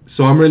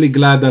 So I'm really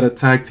glad that a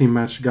tag team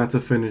match got to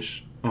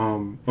finish a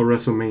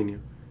WrestleMania.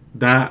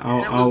 That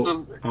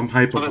I'm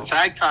hype about. For the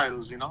tag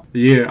titles, you know?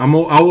 Yeah, I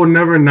will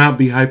never not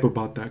be hype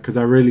about that, because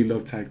I really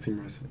love tag team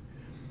wrestling.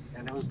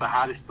 And it was the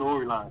hottest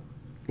storyline.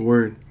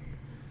 Word.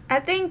 I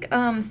think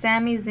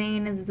Sami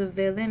Zayn is the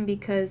villain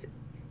because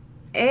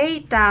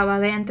estaba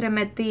de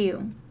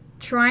entremetido,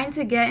 trying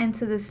to get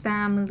into this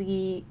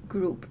family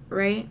group,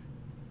 right?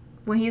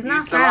 When he's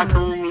not the locker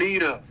family. room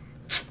leader.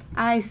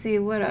 I see,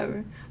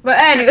 whatever. But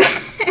anyway,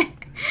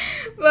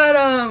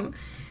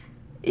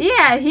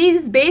 yeah,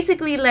 he's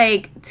basically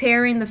like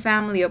tearing the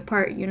family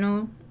apart, you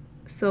know?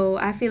 So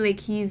I feel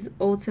like he's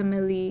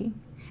ultimately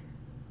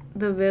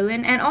the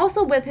villain. And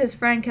also with his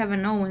friend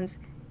Kevin Owens,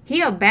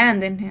 he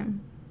abandoned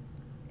him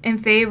in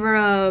favor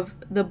of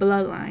the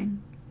bloodline,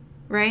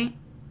 right?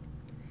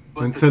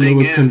 But until it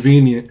was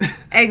convenient.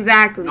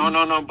 Exactly.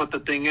 No. But the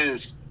thing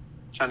is,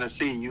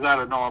 Tennessee, you got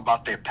to know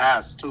about their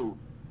past too.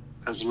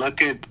 Because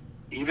look at,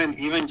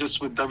 even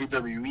just with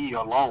WWE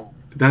alone.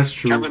 That's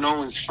true. Kevin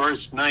Owens'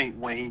 first night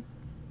when he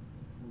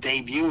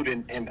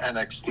debuted in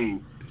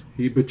NXT.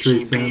 He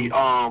betrayed Sam. Beat,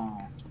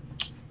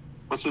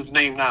 what's his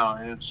name now?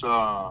 It's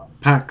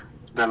Pac.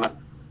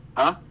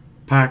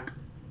 Pac.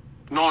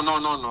 No,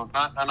 not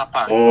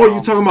Pac. Oh,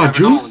 you talking about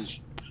Kevin Juice?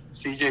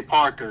 Owens, CJ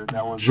Parker.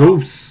 That was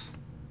Juice.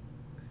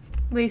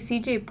 Wait,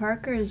 C.J.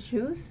 Parker is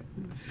Juice?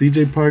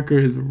 C.J. Parker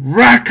is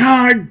Rock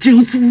Hard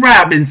Juice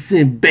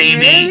Robinson, baby.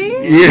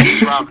 Really? Yeah.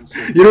 Juice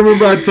Robinson. You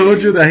remember I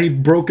told you that he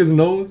broke his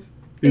nose?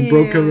 He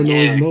broke Kevin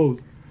Owens'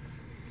 nose.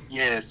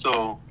 Yeah,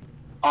 so,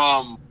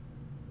 and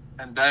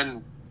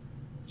then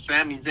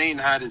Sami Zayn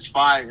had his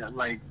fight.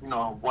 Like, you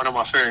know, one of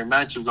my favorite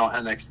matches on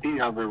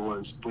NXT ever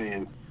was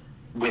with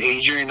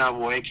Adrian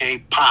Neville, aka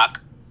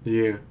Pac.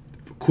 Yeah.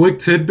 Quick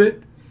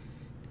tidbit.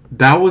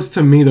 That was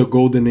to me the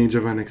golden age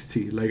of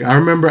NXT. Like, I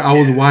remember I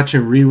was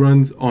watching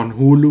reruns on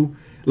Hulu.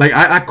 Like,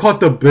 I caught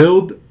the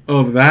build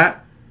of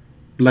that,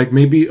 like,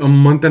 maybe a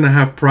month and a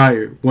half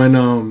prior when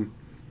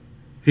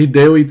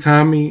Hideo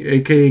Itami,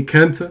 a.k.a.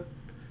 Kenta,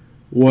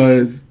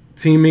 was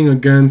teaming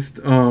against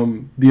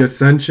the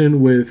Ascension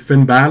with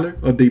Finn Balor,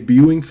 or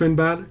debuting Finn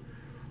Balor.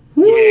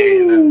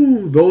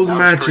 Woo! Those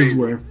matches crazy.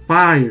 Were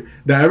fire.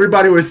 That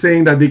everybody was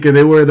saying that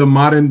they were the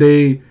modern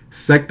day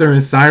Sector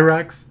and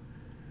Cyrax.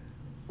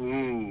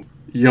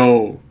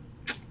 Yo,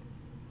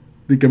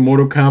 the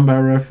Mortal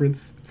Kombat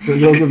reference. For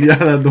those of y'all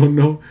that don't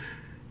know,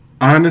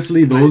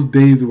 honestly, those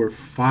days were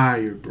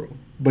fire, bro.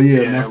 But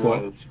yeah, my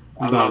fault.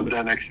 I love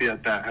NXT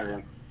at that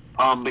era.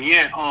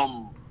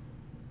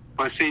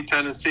 But see,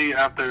 Tennessee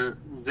after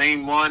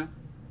Zayn won,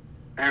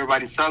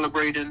 everybody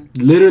celebrating.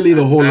 Literally,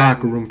 the whole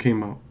locker room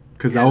came out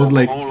because I was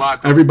like,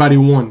 everybody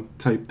won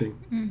type thing.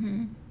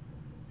 Mm-hmm.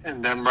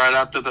 And then right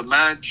after the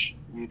match,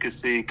 you could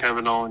see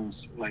Kevin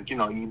Owens, like, you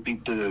know, you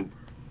beat the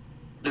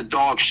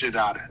dog shit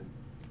out of him.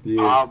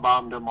 Yeah. I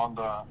bombed him on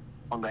the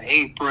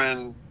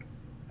apron,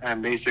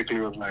 and basically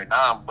was like,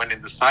 nah, I'm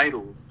winning the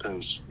title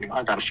because, you know,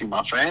 I gotta feed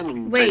my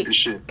family. Wait, this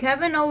shit.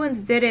 Kevin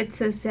Owens did it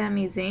to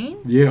Sami Zayn?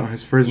 Yeah, on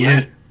his first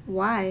night.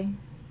 Why?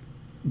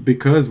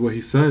 Because what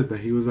he said,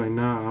 that he was like,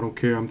 nah, I don't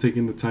care, I'm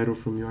taking the title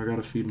from you, I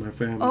gotta feed my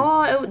family.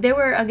 Oh, they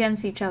were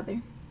against each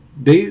other.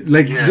 This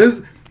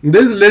is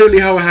literally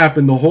how it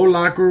happened. The whole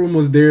locker room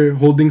was there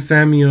holding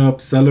Sammy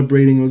up,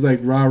 celebrating. It was like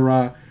rah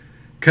rah.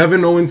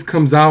 Kevin Owens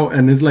comes out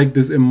and it's like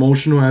this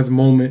emotional ass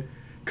moment.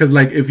 Because,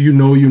 like, if you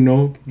know, you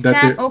know.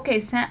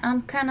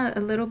 I'm kind of a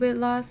little bit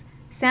lost.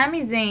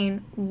 Sami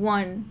Zayn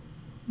won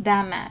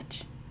that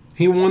match.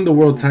 He won the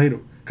world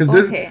title. Because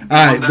this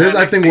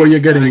I think where you're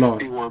getting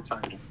lost.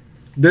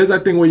 This I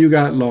think where you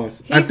got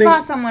lost. He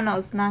fought someone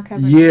else, not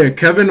Kevin Owens. Yeah,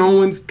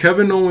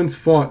 Kevin Owens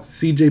fought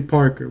C.J.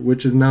 Parker,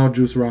 which is now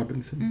Juice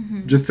Robinson.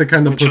 Mm-hmm. Just to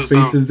kind of put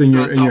faces in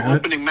your head. The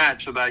opening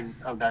match of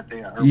that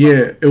day.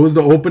 Yeah, it was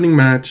the opening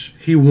match.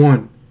 He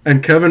won.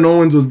 And Kevin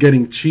Owens was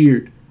getting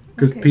cheered.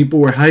 Because people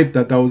were hyped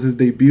that was his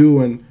debut.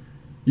 And,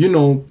 you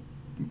know,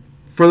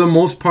 for the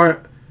most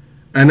part,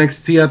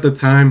 NXT at the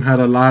time had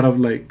a lot of,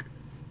 like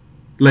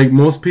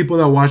most people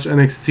that watched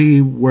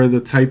NXT were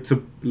the type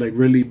to, like,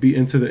 really be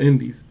into the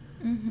indies.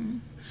 Mm-hmm.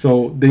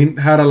 So they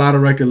had a lot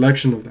of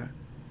recollection of that.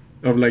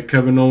 Of, like,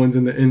 Kevin Owens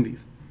in the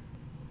indies.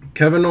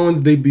 Kevin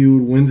Owens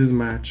debuted, wins his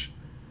match.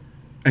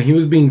 And he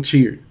was being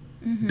cheered.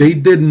 Mm-hmm. They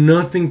did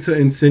nothing to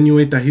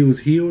insinuate that he was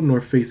heel nor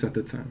face at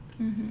the time.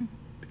 Mm-hmm.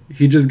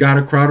 He just got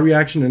a crowd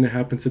reaction and it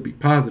happened to be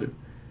positive.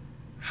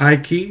 High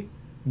key,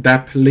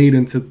 that played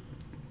into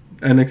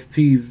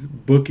NXT's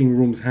booking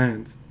room's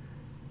hands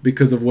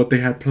because of what they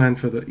had planned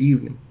for the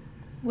evening.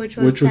 Which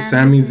was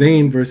Sami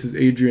Zayn versus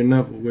Adrian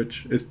Neville,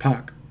 which is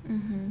Pac.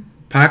 Mm-hmm.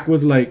 Pac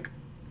was like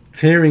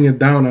tearing it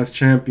down as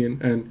champion,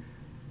 and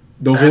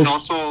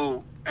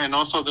also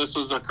this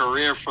was a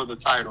career for the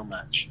title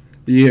match.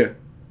 Yeah.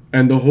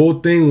 And the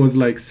whole thing was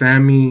like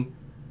Sammy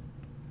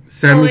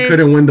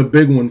couldn't win the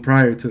big one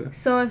prior to that.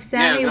 So if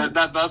Sammy... Yeah,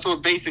 that's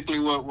what basically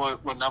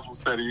what Neville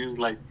said. He was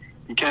like,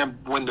 you can't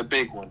win the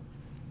big one.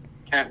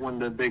 Can't win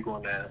the big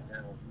one.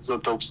 It's a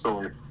dope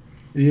story.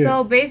 Yeah.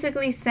 So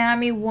basically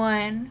Sammy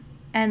won,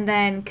 and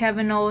then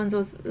Kevin Owens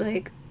was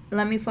like,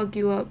 let me fuck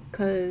you up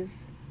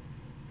because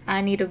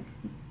I need to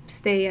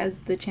stay as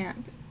the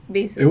champ,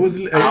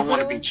 basically. I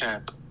want to be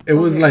champ. It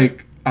was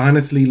like,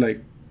 honestly,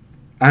 like,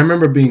 I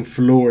remember being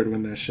floored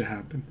when that shit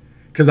happened.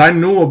 Because I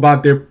knew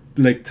about their,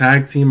 like,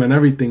 tag team and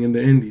everything in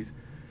the indies.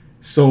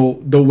 So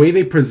the way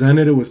they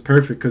presented it was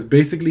perfect. Because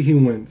basically he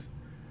wins.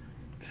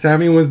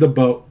 Sammy wins the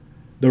belt.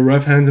 The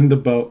ref hands him the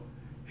belt.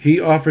 He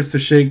offers to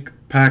shake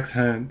Pac's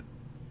hand.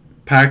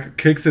 Pac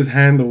kicks his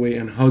hand away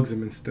and hugs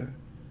him instead.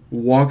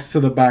 Walks to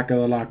the back of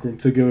the locker room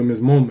to give him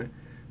his moment.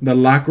 The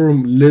locker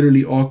room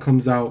literally all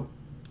comes out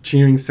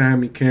cheering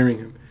Sammy, carrying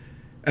him.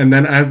 And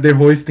then as they're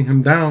hoisting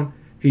him down,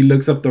 he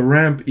looks up the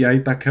ramp, y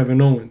ahí está Kevin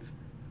Owens,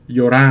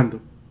 llorando,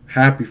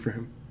 happy for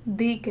him.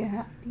 Dique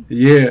happy.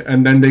 Yeah,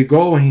 and then they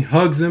go and he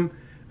hugs him,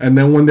 and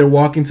then when they're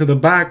walking to the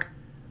back,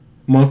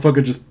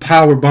 motherfucker just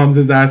power bombs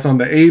his ass on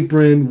the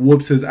apron,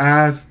 whoops his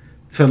ass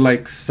to,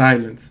 like,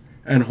 silence,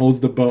 and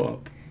holds the belt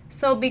up.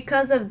 So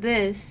because of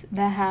this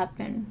that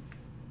happened,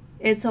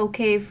 it's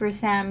okay for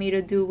Sammy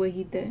to do what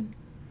he did.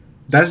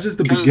 That's just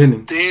the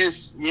beginning.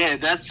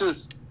 That's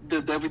just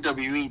the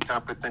WWE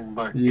type of thing.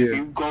 But if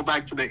you go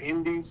back to the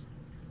indies,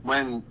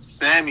 when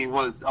Sammy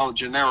was El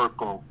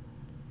Generico,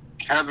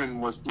 Kevin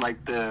was like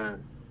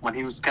when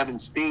he was Kevin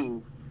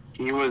Steen,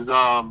 he was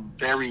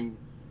very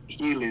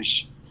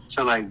heelish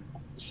to like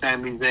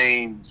Sami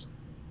Zayn's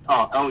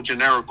El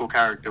Generico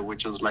character,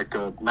 which is like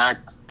a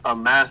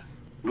masked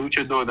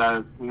luchador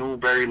that knew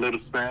very little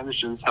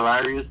Spanish. It's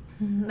hilarious.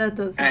 That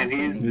does. And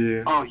he's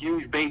a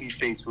huge baby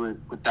face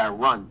with that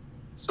run.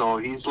 So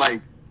he's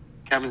like,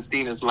 Kevin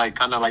Steen is like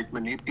kind of like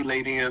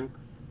manipulating him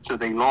till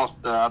they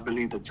lost I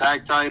believe the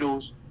tag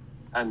titles,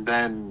 and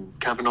then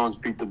Kevin Owens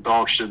beat the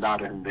dog shit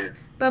out of him there.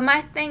 But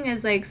my thing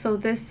is like, so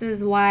this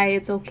is why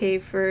it's okay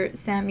for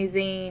Sami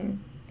Zayn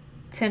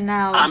to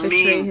now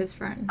betray his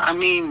friend. I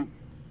mean,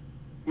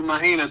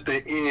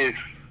 imagínate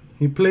if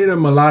he played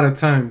him a lot of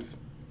times.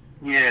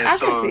 Yeah, I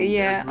so can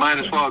see, might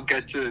as well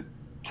get your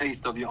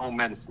taste of your own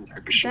medicine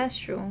type of shit. That's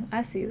true.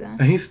 I see that.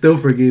 And he still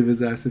forgave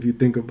his ass if you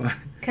think about it.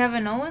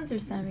 Kevin Owens or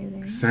Sami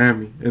Zayn?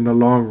 Sami, in the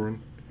long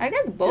run. I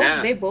guess both.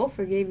 Yeah. They both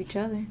forgave each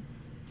other.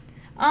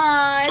 It's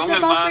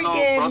about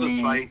forgiveness.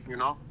 Brothers fight, you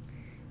know?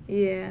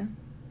 Yeah.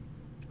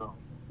 So.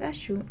 That's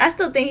true. I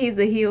still think he's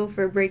the heel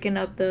for breaking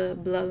up the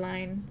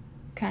bloodline,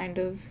 kind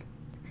of.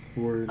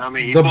 Word. I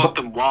mean, he bought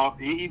them.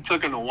 He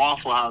took him to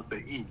Waffle House to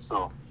eat,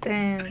 so.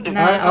 Damn.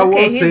 Nah, I will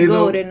he's say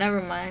goated.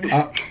 Never mind.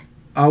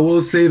 I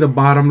will say the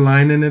bottom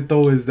line in it,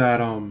 though, is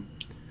that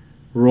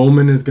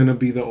Roman is going to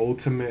be the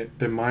ultimate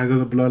demise of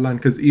the bloodline.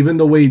 Because even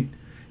the way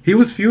he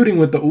was feuding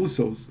with the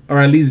Usos, or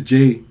at least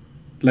Jay,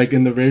 like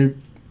in the very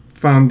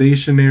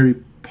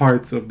foundationary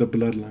parts of the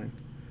bloodline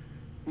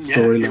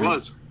storyline. Yeah, he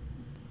was.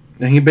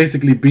 And he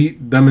basically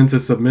beat them into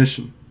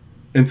submission,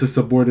 into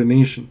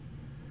subordination.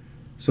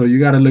 So you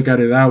got to look at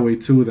it that way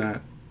too,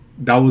 that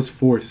was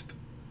forced.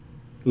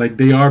 Like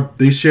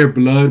they share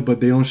blood, but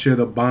they don't share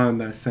the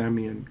bond that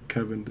Sami and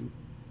Kevin do.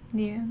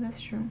 Yeah, that's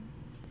true.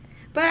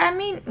 But I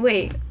mean,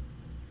 wait.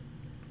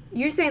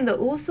 You're saying the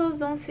Usos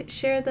don't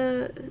share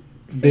the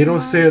They don't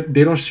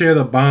share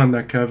the bond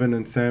that Kevin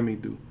and Sami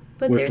do.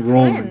 But with they're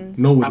Roman. Twins.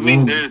 No, with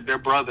Roman. They're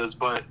brothers,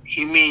 but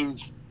he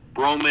means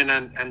Roman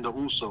and the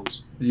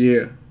Usos.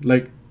 Yeah,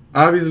 like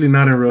obviously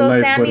not in real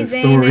life, Sami but in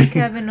Zayn story. and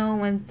Kevin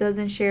Owens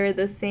doesn't share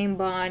the same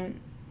bond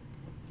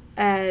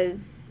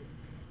as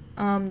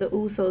the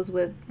Usos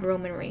with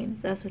Roman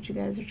Reigns. That's what you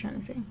guys are trying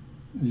to say.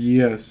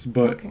 Yes,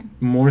 but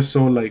more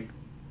so like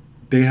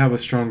they have a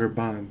stronger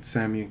bond,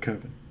 Sami and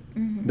Kevin,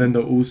 than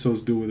the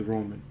Usos do with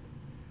Roman.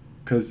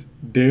 Because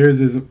theirs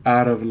is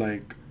out of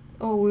like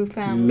we're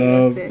family.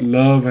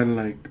 Love and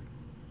like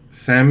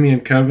Sami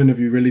and Kevin, if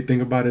you really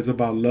think about it, is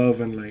about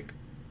love and like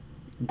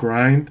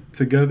grind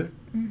together.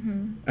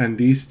 Mm-hmm. And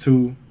these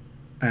two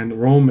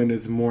and Roman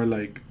is more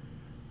like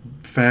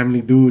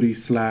family duty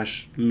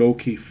 /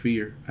 low-key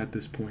fear at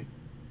this point.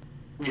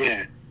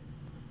 Yeah.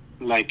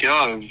 Like,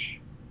 yo,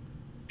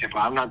 if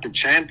I'm not the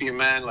champion,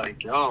 man,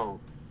 like, yo,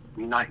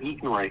 we're not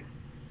eating right.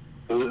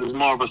 It's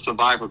more of a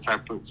survival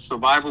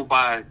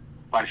by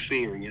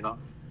fear, you know?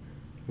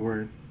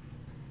 Word.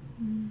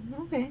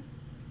 Okay.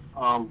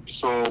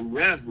 So,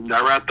 yeah,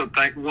 that wrapped up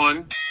night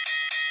 1.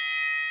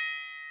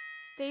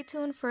 Stay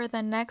tuned for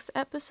the next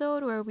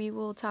episode where we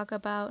will talk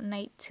about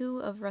night 2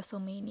 of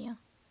WrestleMania.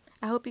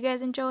 I hope you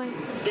guys enjoy.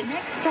 The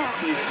next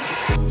stop is...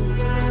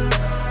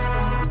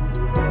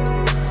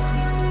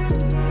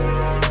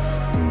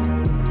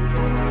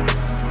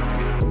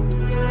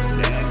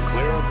 Stand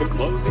clear of the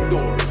closing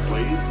doors,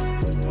 please.